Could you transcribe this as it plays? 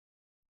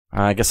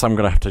I guess I'm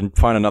gonna have to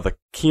find another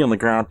key on the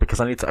ground because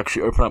I need to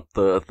actually open up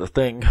the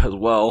thing as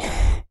well.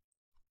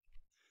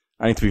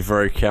 I need to be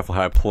very careful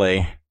how I play.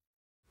 I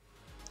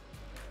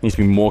need to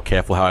be more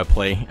careful how I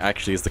play,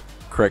 actually, is the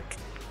correct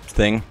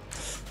thing.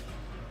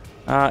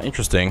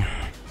 Interesting.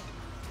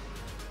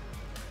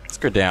 Let's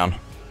go down.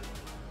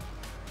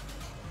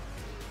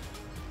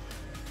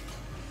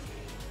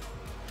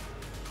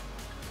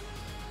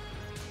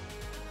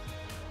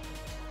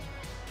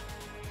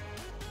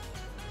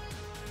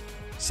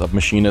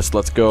 Submachinist,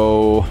 let's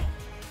go.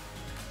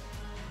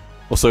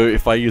 Also,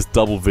 if I use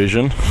double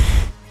vision,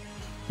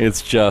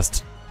 it's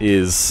just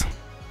is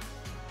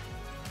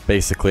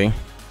basically.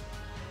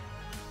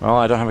 Well,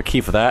 I don't have a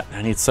key for that.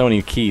 I need so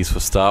many keys for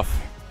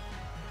stuff.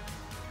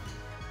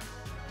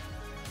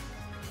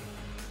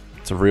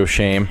 It's a real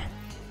shame.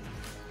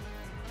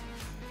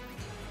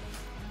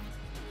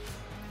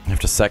 I have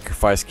to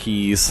sacrifice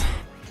keys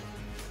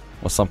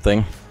or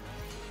something.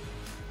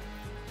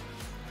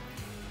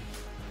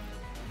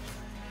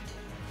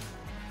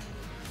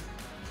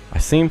 I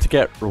seem to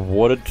get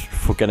rewarded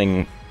for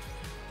getting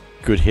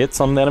good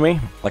hits on an enemy,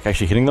 like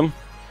actually hitting them.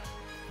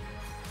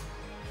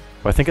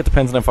 But I think it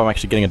depends on if I'm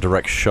actually getting a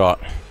direct shot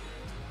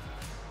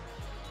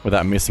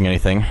without missing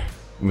anything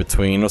in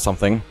between or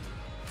something.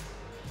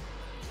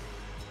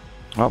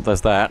 Well,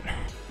 there's that.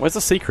 Where's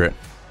the secret?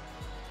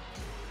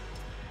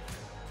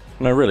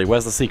 No, really,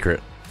 where's the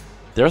secret?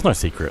 There is no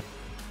secret.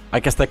 I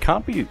guess there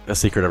can't be a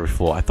secret every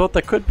floor. I thought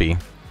there could be.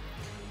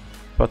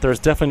 But there is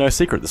definitely no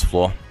secret this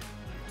floor.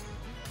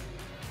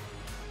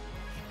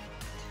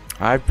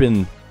 I've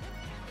been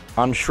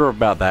unsure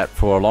about that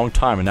for a long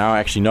time, and now I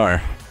actually know.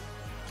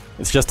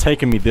 It's just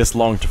taken me this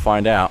long to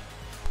find out.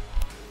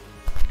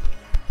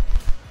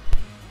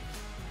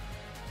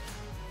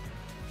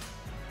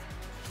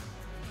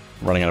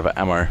 Running out of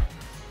ammo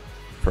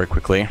very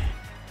quickly.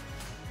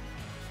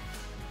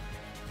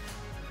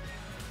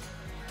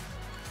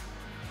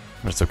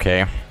 But it's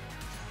okay.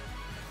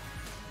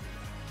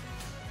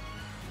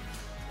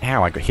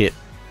 Ow, I got hit.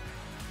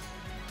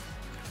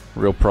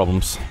 Real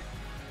problems.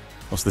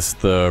 Also, this is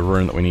the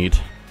rune that we need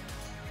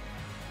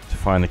to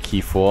find the key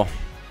for.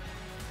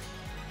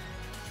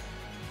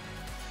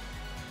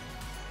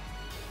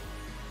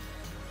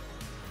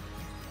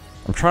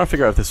 I'm trying to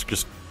figure out if this is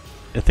just...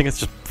 I think it's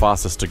just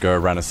fastest to go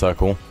around a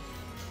circle.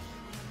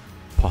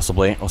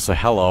 Possibly. Also,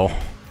 hello.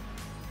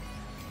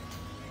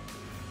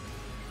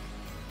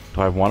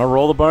 Do I want to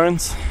roll the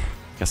bones?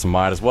 Guess I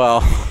might as well.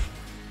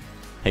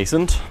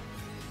 Hastened.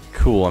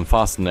 Cool, I'm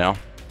faster now.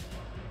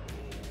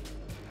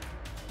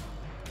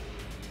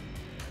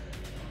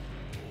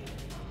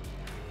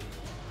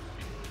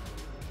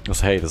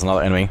 Also, hey, there's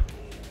another enemy.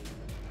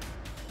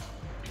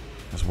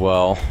 As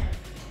well.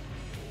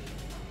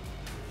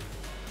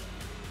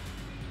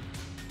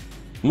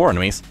 More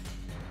enemies.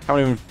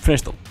 Haven't even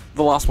finished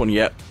the last one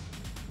yet.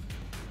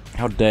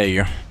 How dare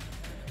you.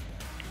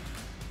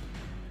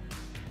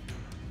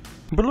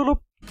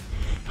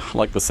 I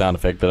like the sound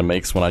effect that it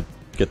makes when I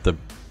get the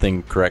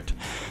thing correct.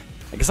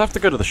 I guess I have to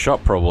go to the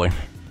shop, probably.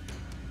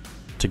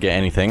 To get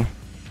anything.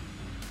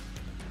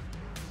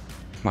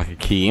 Like a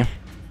key.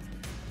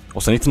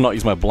 Also, I need to not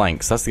use my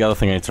blanks. That's the other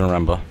thing I need to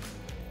remember.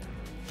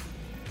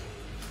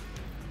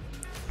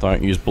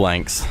 Don't use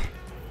blanks.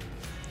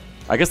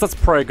 I guess that's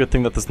probably a good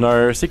thing that there's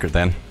no secret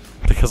then.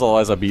 Because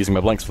otherwise I'd be using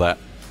my blanks for that.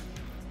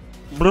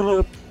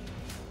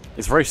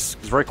 It's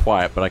very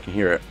quiet, but I can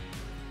hear it.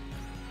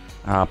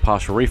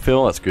 Partial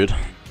refill, that's good.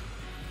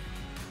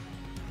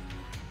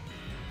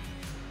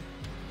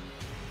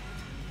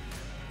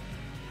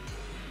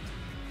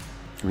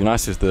 It'd be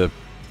nice if the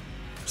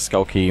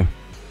skull key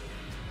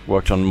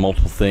worked on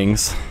multiple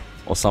things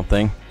or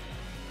something.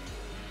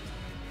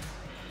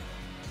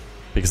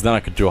 Because then I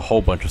could do a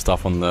whole bunch of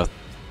stuff on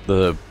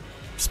the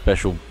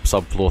special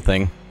subfloor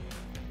thing.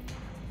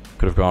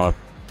 Could have gone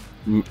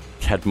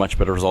had much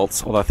better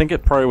results. Although I think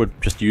it probably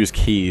would just use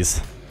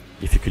keys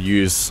if you could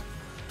use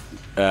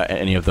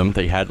any of them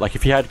that you had. Like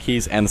if you had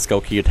keys and the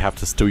skull key, you'd have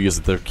to still use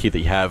the key that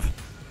you have.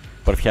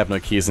 But if you have no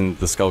keys in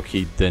the skull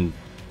key, then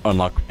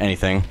unlock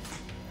anything.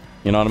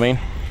 You know what I mean?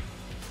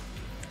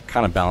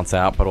 Kind of balance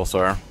out, but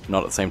also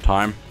not at the same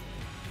time.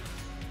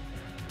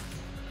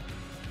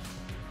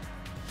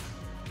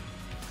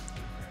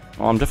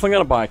 Well, I'm definitely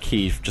gonna buy a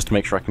key just to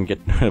make sure I can get.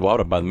 Why would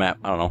I buy the map?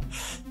 I don't know.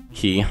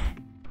 Key.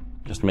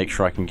 Just to make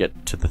sure I can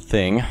get to the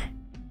thing. There's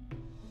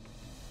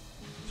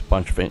a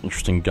bunch of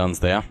interesting guns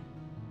there.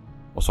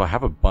 Also, I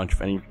have a bunch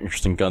of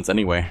interesting guns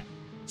anyway.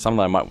 Some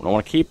that I might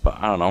want to keep, but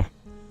I don't know.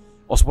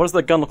 Also, what does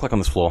that gun look like on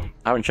this floor?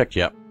 I haven't checked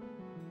yet.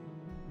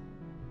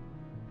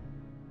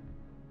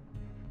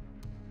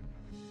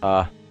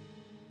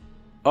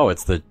 Oh,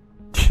 it's the...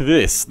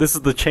 This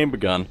is the chamber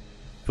gun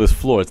for this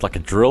floor. It's like a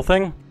drill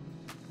thing?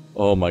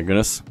 Oh my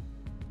goodness.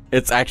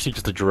 It's actually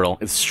just a drill.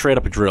 It's straight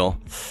up a drill.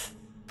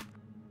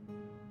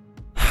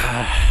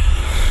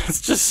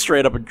 It's just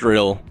straight up a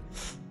drill.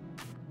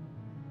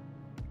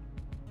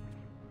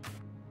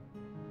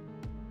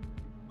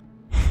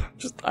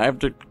 I have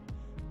to...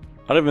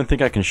 I don't even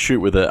think I can shoot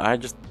with it.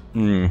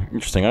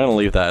 Interesting. I'm gonna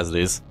leave that as it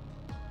is.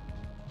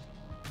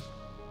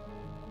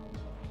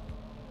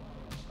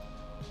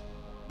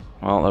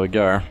 Well, there we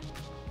go.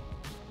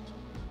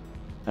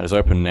 That is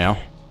open now.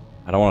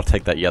 I don't want to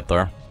take that yet,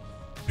 though.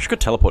 We should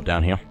teleport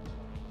down here.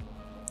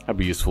 That'd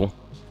be useful.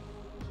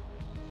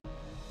 I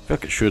feel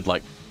like it should,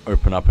 like,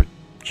 open up a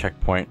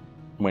checkpoint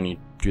when you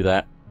do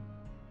that.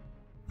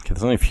 Okay,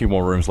 there's only a few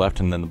more rooms left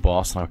and then the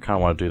boss, and I kind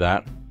of want to do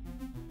that.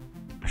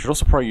 I should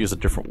also probably use a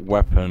different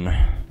weapon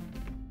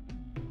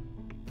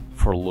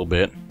for a little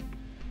bit.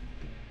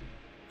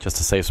 Just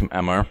to save some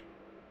ammo.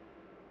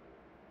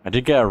 I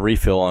did get a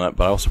refill on it,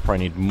 but I also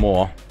probably need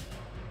more.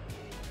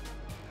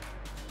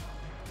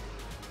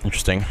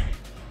 Interesting.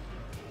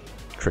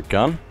 Trick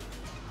gun.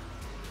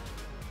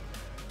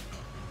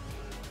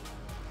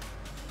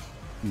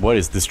 What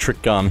is this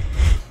trick gun?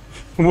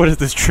 What is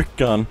this trick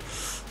gun?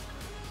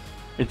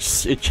 It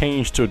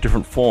changed to a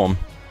different form.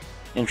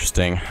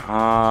 Interesting. I'm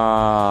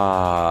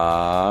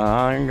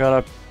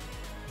gonna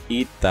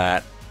eat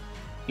that.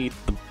 Eat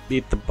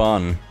the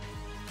bun.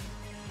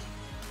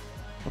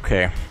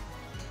 Okay.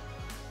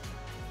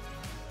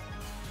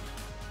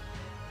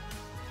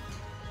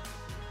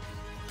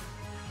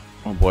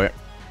 Oh boy.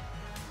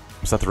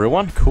 Was that the real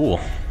one? Cool.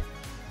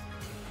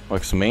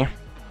 Works for me.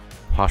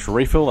 Partial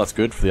refill, that's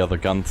good for the other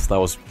guns that I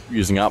was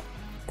using up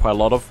quite a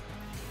lot of.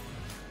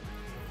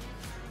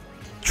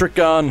 Trick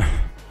gun!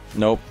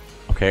 Nope.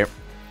 Okay.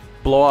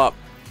 Blow up.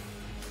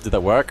 Did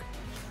that work?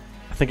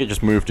 I think it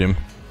just moved him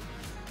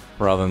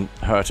rather than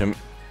hurt him.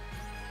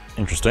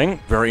 Interesting.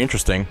 Very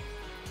interesting.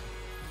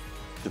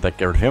 Did that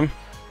get rid of him?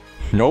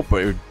 Nope,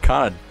 but it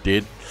kinda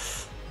did.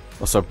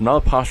 Also,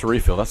 another partial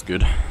refill, that's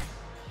good.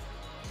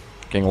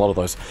 Getting a lot of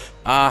those.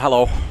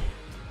 Hello.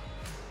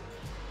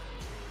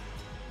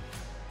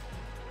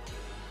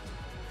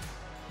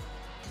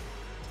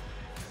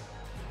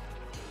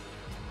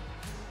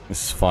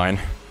 This is fine.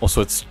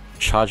 Also, it's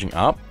charging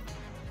up.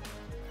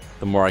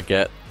 The more I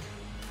get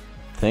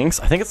things.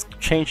 I think it's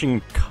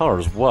changing color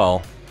as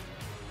well.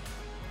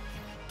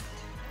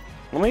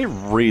 Let me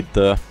read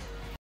the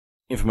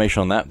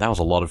information on that. That was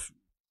a lot of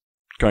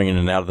going in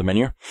and out of the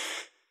menu.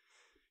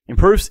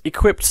 Improves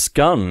equipped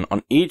gun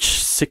on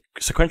each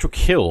sequential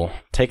kill.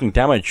 Taking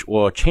damage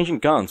or changing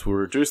guns will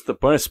reduce the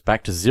bonus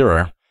back to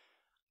 0.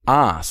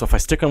 So if I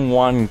stick on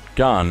one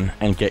gun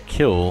and get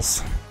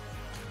kills,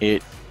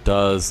 it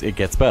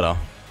gets better.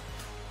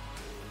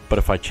 But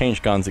if I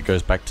change guns, it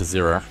goes back to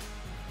 0.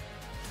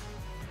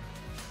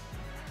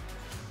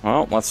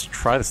 Well, let's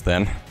try this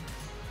then.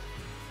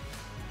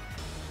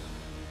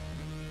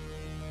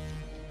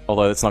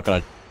 Although it's not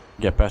gonna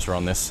get better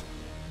on this.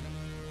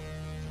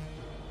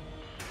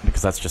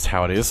 Because that's just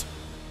how it is.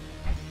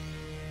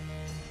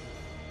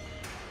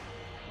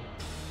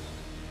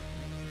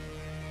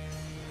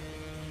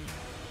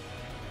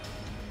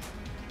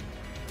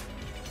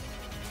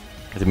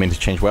 I didn't mean to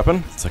change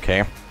weapon. It's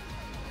okay.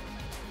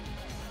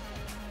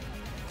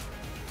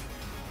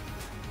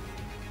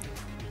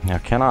 Now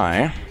can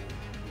I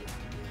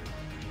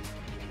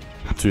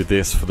do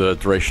this for the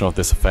duration of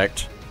this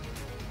effect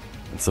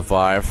and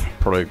survive?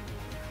 Probably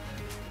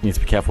need to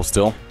be careful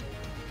still.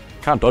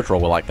 Can't dodge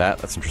roll like that.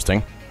 That's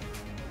interesting.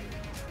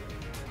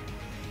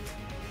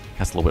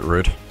 That's a little bit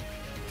rude.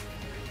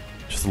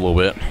 Just a little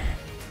bit.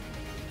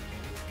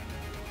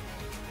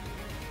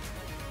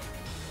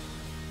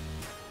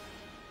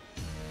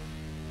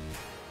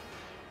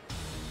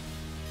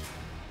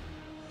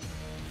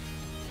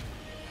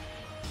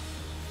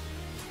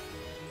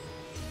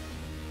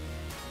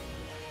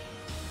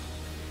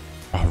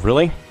 Oh,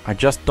 really? I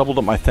just doubled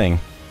up my thing.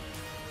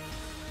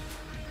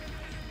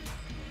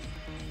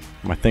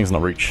 My thing's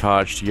not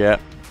recharged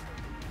yet.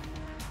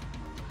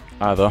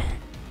 Either.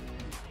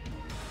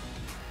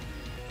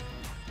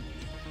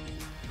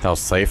 That was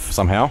safe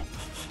somehow.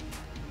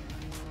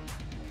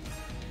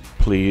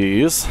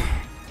 Please.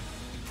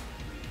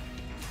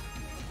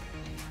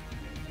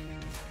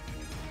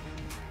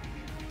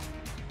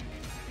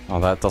 Oh,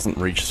 that doesn't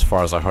reach as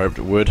far as I hoped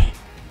it would.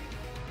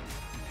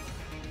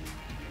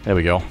 There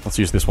we go. Let's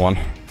use this one.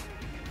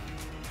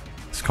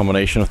 This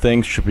combination of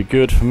things should be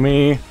good for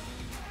me.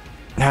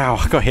 Ow,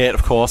 I got hit,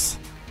 of course.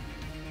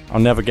 I'll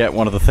never get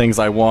one of the things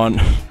I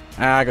want.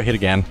 I got hit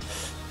again.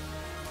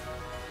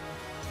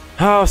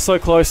 Oh, so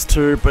close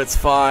to, but it's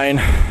fine.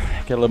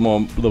 Get a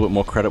little bit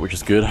more credit, which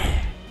is good.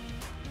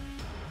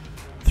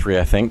 3,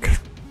 I think.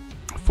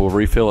 Full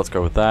refill, let's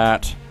go with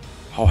that.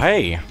 Oh,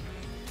 hey!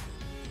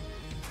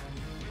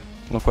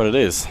 Look what it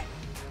is.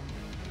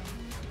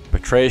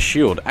 Betrayer's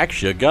shield,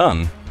 actually a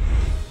gun.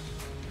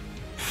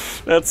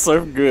 That's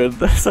so good.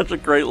 That's such a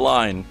great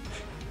line.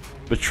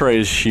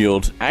 Betrayer's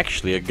shield,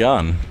 actually a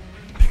gun.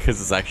 Because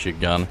it's actually a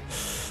gun.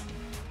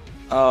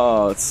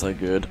 Oh, it's so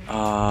good.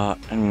 I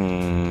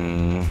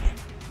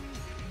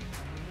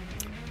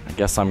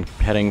guess I'm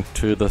heading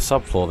to the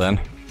subfloor then.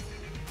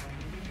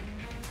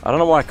 I don't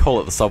know why I call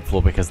it the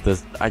subfloor, because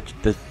there's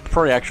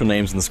probably actual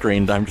names on the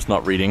screen that I'm just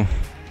not reading.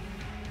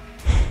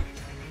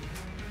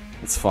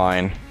 It's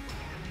fine.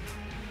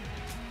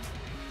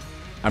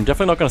 I'm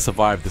definitely not going to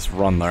survive this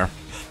run though.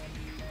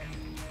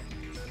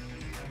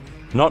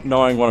 Not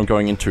knowing what I'm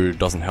going into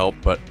doesn't help,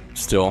 but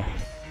still.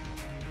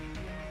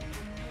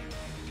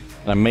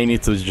 And I may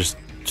need to just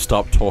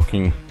stop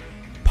talking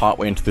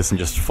partway into this and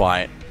just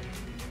fight.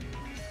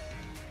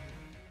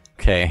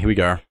 Okay, here we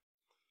go.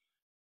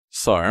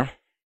 So,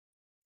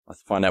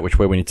 let's find out which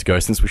way we need to go,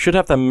 since we should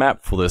have the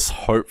map for this,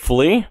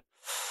 hopefully.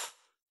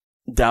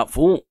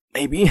 Doubtful,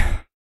 maybe.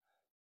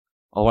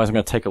 Otherwise I'm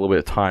going to take a little bit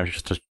of time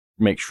just to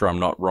make sure I'm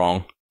not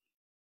wrong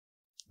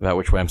about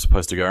which way I'm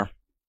supposed to go.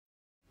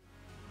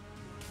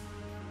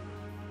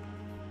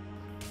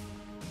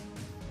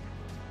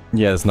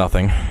 Yeah, there's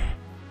nothing.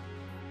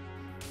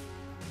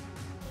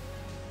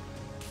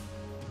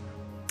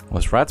 Well,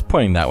 this rat's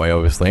pointing that way,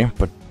 obviously,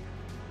 but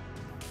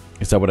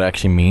is that what it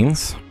actually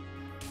means?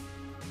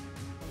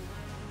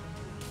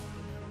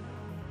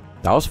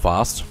 That was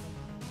fast.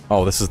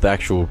 Oh, this is the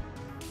actual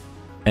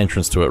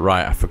entrance to it,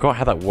 right. I forgot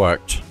how that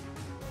worked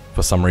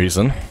for some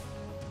reason.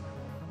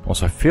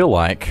 Also, I feel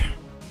like...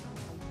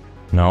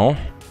 No. I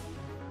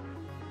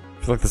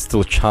feel like there's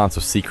still a chance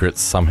of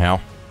secrets somehow.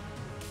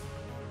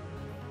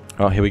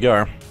 Oh, here we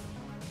go.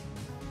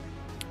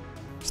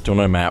 Still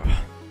no map.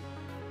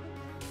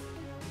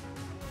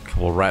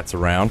 Couple of rats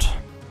around.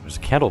 There's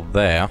a candle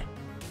there.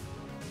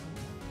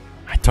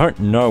 I don't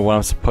know what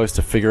I'm supposed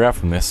to figure out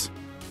from this.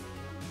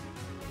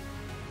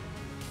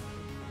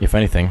 If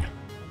anything.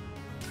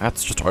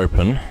 That's just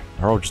open.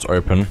 They're all just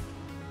open.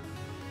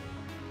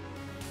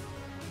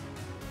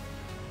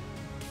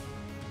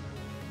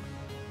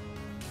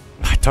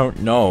 I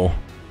don't know.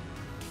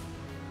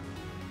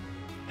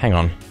 Hang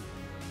on.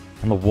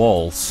 On the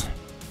walls.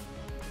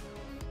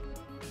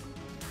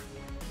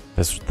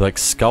 There's like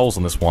skulls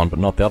on this one, but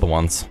not the other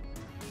ones.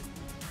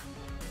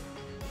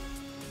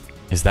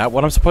 Is that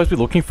what I'm supposed to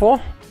be looking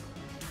for?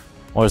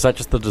 Or is that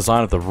just the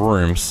design of the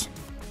rooms?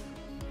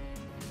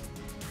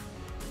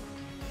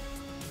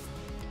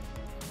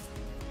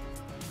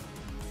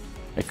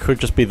 It could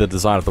just be the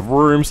design of the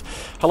rooms.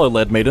 Hello,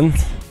 Lead Maiden.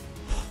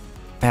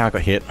 Now I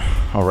got hit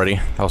already.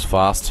 That was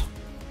fast.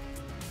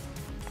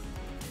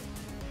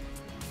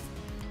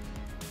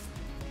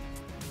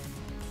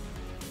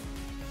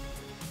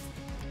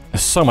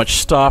 There's so much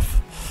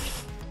stuff.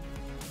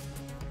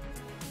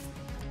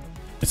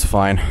 It's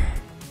fine.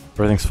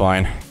 Everything's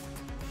fine.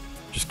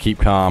 Just keep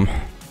calm.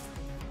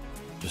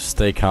 Just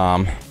stay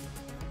calm.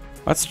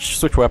 Let's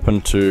switch weapon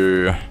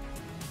to...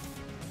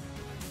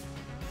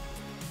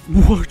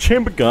 Whoa,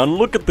 chamber gun,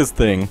 look at this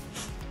thing!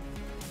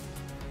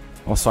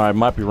 Also, I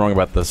might be wrong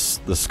about this,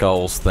 the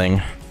skulls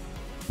thing,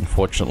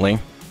 unfortunately.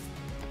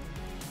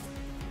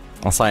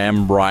 Unless I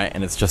am right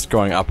and it's just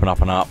going up and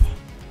up and up.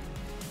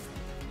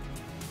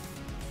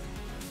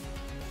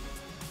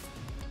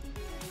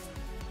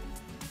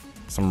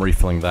 So I'm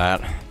refilling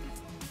that.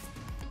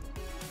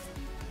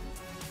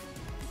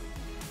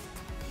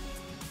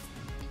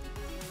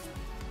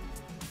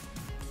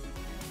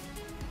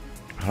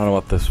 I don't know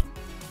what this...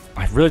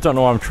 I really don't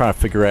know what I'm trying to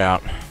figure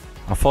out.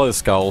 I'll follow the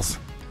skulls.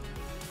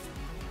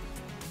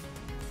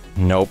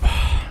 Nope.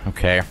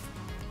 Okay.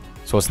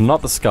 So it's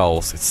not the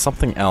skulls, it's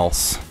something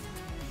else.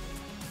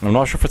 And I'm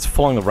not sure if it's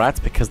following the rats,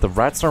 because the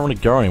rats don't really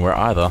go anywhere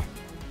either.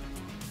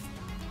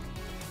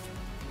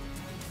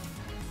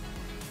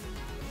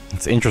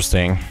 It's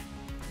interesting.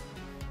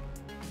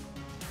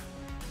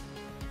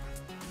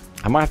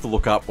 I might have to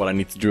look up what I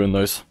need to do in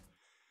those.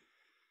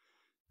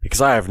 Because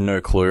I have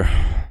no clue.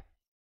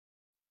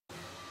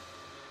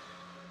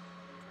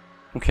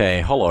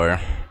 Okay, hello.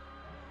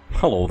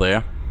 Hello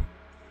there.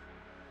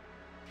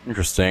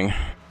 Interesting.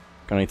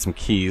 Gonna need some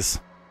keys.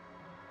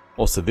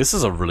 Also, this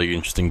is a really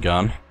interesting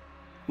gun.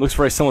 Looks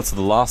very similar to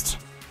the last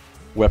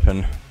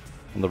weapon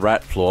on the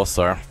rat floor,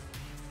 so...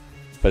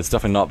 But it's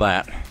definitely not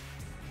that.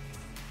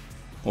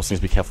 Also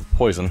needs to be careful with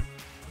poison.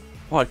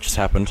 What just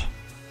happened?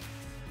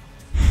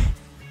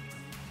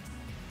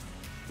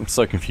 I'm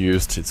so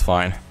confused, it's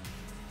fine.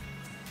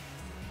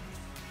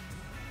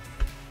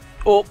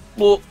 Oh,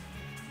 oh!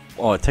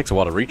 Oh, it takes a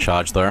while to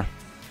recharge, though.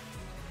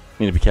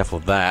 Need to be careful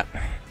of that.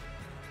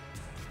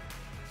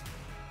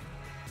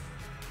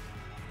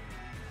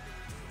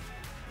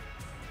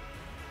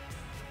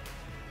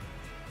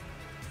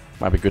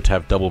 Might be good to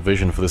have double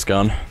vision for this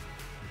gun,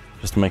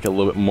 just to make it a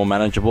little bit more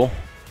manageable.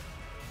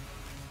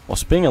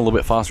 Whilst being a little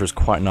bit faster is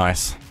quite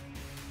nice.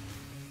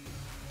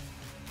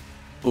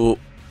 Oh,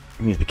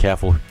 you need to be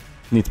careful. You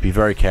need to be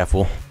very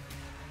careful.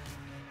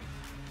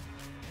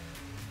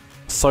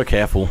 So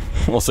careful.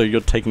 Also, you're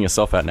taking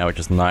yourself out now, which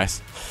is nice.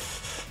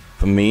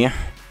 For me.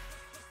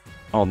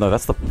 Oh no,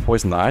 that's the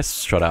poison that I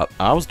shot out.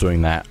 I was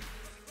doing that.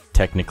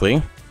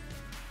 Technically.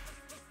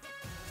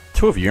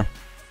 Two of you.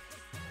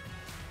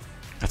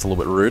 That's a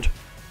little bit rude.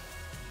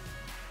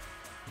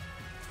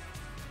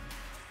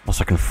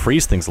 Also, I can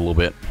freeze things a little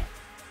bit.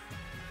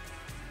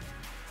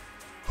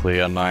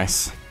 Clear,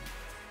 nice.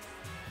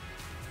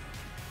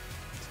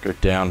 Let's go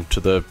down to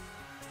the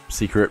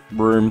secret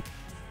room.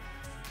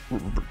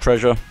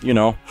 Treasure, you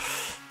know.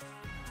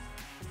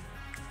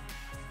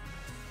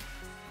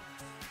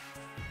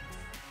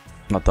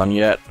 Not done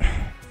yet.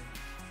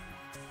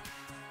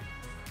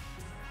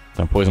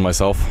 Don't poison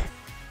myself.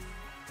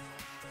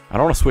 I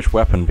don't want to switch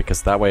weapon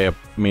because that way it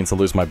means I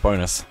lose my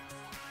bonus.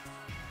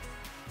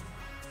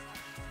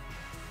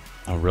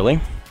 really?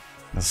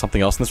 There's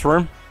something else in this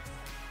room?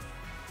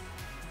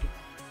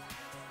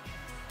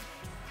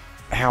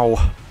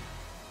 Ow!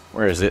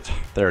 Where is it?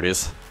 There it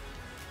is.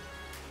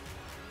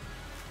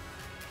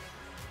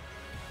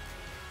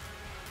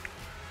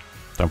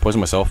 Don't poison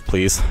myself,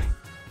 please.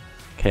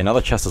 Okay,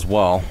 another chest as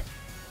well.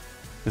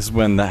 This is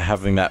when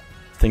having that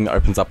thing that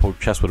opens up a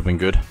chest would have been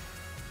good.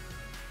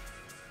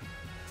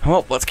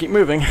 Well, let's keep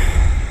moving.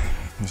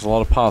 There's a lot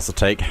of paths to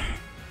take.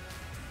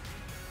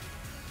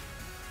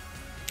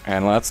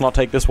 And let's not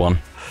take this one,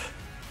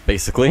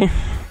 basically.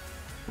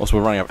 Also,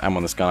 we're running out of ammo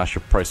on this gun. I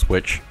should probably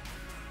switch.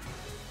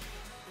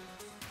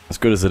 As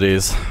good as it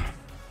is.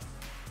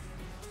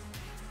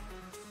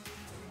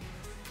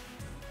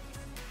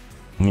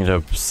 I need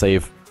to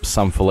save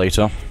some for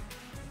later.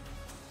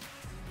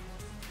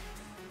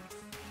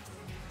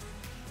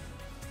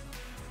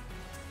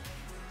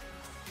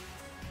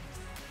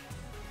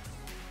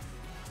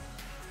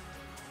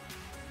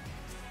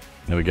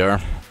 There we go.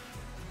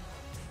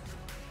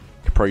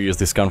 Could probably use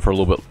this gun for a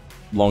little bit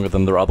longer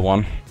than the other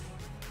one.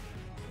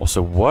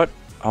 Also, what?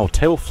 Oh,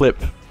 tail flip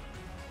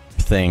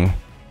thing.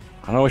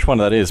 I don't know which one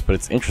that is, but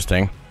it's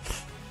interesting.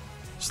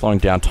 Slowing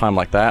down time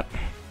like that.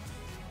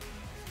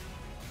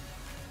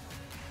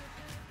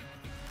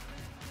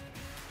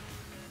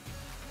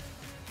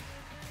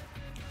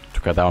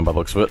 Took out that one by the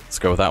looks of it. Let's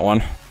go with that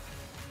one.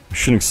 I'm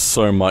shooting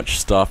so much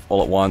stuff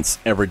all at once,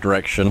 every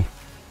direction.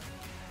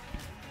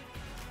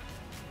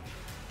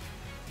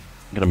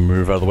 I'm gonna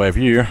move out of the way of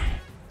you.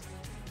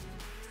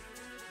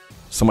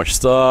 So much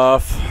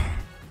stuff.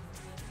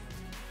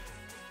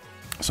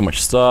 So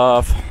much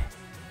stuff.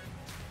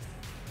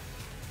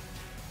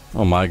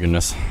 Oh my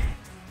goodness.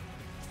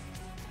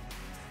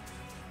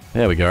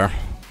 There we go.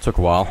 Took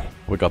a while.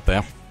 We got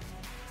there.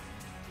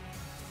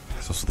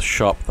 There's also the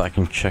shop that I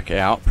can check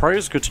out. Probably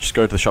it's good to just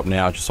go to the shop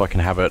now just so I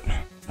can have it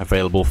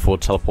available for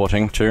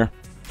teleporting to.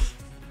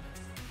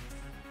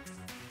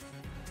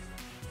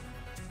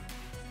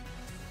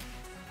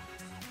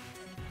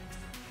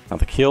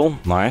 Another kill.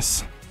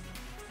 Nice.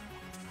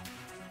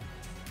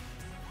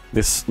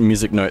 This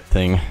music note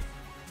thing.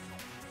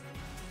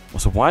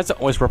 Also, why is it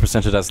always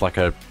represented as like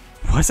a...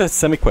 Why is that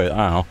semi-quaver? I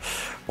don't know.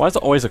 Why is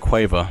it always a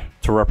quaver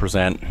to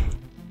represent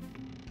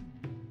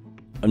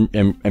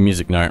a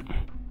music note?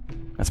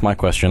 That's my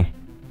question.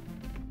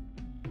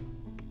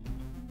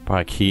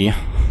 Buy a key.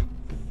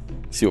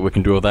 See what we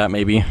can do with that,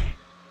 maybe.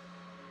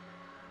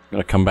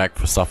 Gonna come back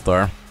for stuff,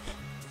 though.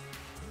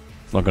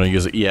 Not gonna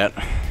use it yet.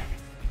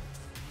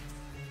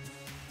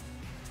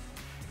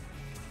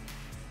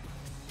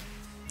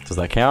 Does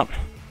that count?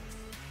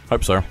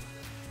 Hope so.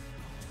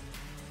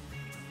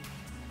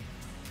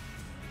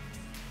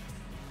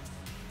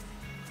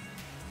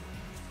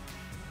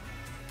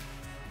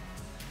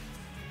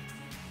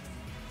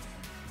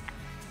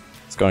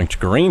 It's going to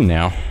green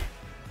now.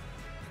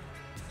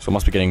 So it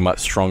must be getting much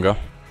stronger.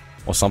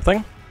 Or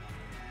something.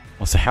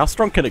 Also, how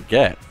strong can it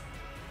get?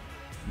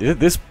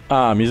 This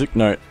music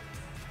note,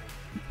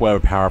 whatever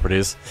power up it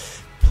is,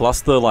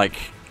 plus the like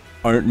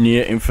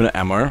near infinite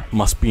ammo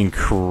must be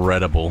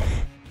incredible.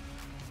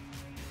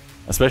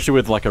 Especially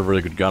with like a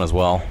really good gun as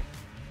well,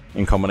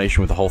 in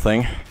combination with the whole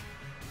thing.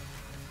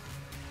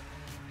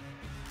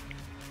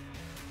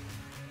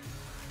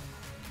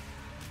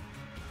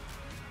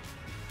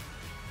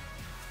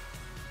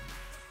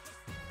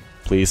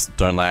 Please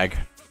don't lag.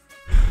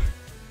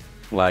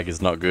 Lag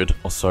is not good.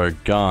 Also,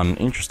 gun.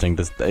 Interesting.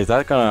 Is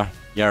that gonna...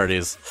 Yeah, it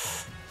is.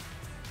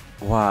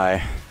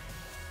 Why?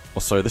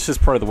 Also, this is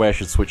probably the way I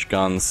should switch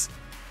guns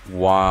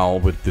while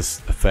with this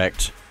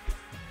effect,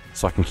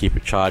 so I can keep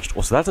it charged.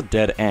 Also, that's a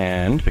dead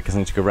end, because I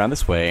need to go around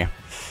this way.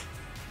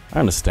 I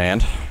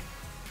understand.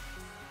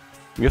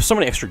 We have so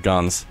many extra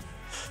guns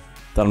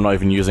that I'm not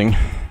even using.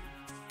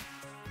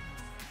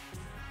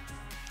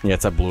 Yeah,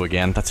 it's that blue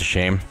again. That's a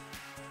shame.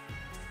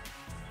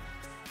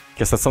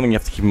 Guess that's something you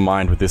have to keep in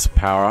mind with this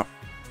power.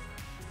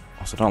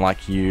 Also, don't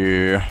like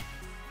you.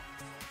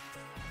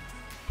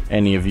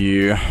 Any of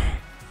you.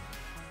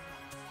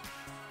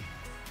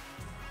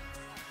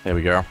 There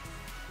we go.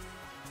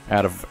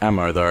 Out of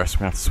ammo though, so we're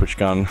gonna have to switch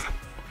gun.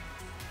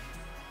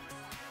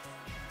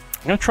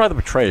 I'm gonna try the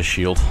Betrayer's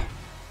shield.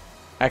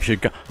 Actually,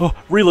 oh,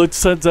 reload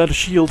sends out a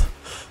shield.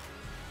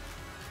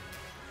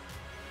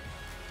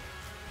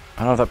 I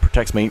don't know if that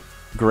protects me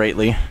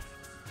greatly.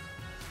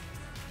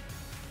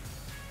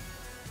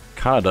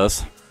 Kinda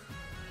does.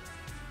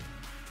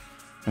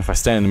 If I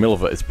stand in the middle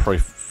of it, it's probably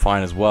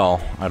fine as well,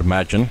 I'd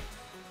imagine.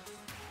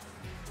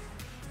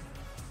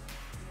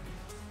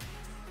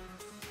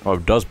 Oh,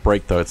 it does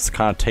break though, it's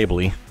kind of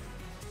tabley.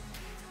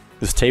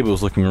 This table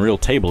is looking real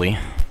tabley.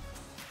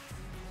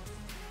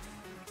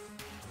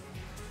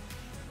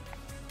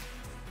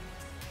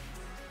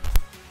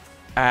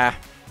 Ah!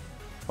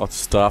 Lots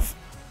of stuff.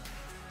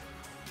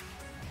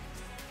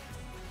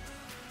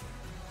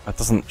 That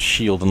doesn't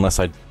shield unless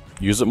I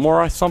use it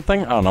more or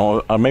something? I don't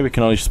know, maybe it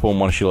can only spawn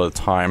one shield at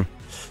a time.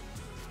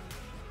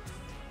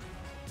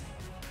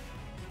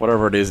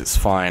 Whatever it is, it's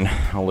fine.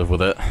 I'll live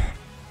with it.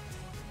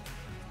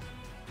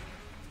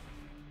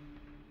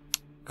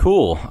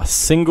 Cool. A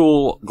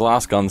single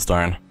glass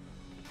gunstone.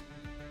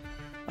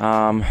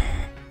 I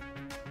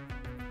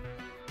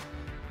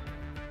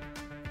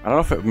don't know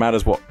if it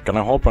matters what gun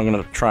I hold, but I'm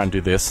going to try and do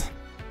this.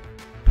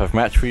 Perfect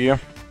match for you.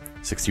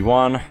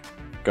 61.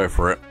 Go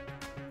for it.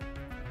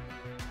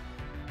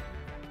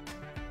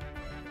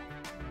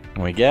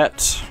 And we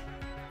get...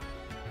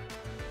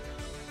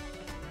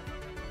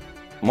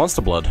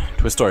 Monster Blood.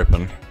 Twist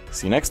open.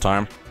 See you next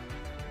time.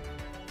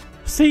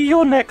 See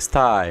you next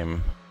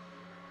time!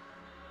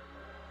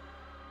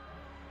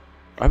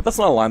 I hope that's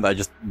not a line that I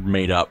just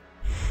made up.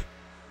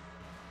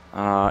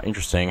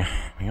 Interesting.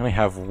 We only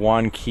have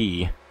one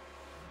key.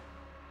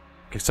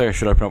 Looks like I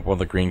should open up one of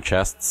the green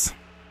chests.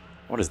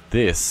 What is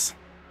this?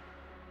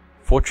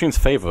 Fortune's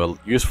Favor,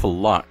 useful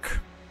luck.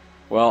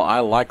 Well, I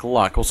like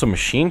luck. Also,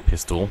 machine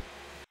pistol.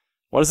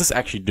 What does this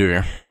actually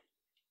do?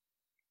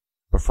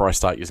 Before I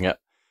start using it.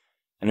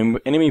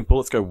 Enemy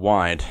bullets go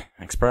wide.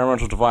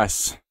 Experimental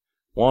device.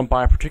 Worn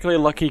by a particularly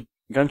lucky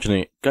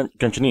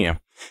Gungeoneer.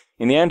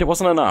 In the end, it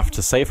wasn't enough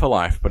to save her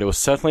life, but it was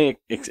certainly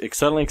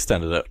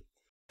extended it.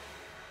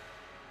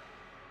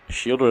 A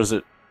shield, or is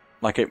it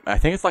like a... I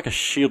think it's like a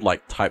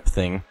shield-like type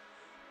thing.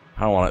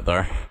 I don't want it,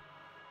 though.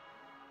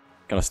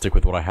 Gonna stick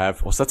with what I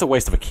have. Also, that's a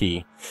waste of a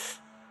key.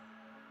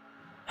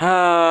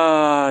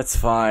 It's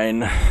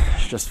fine.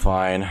 It's just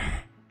fine.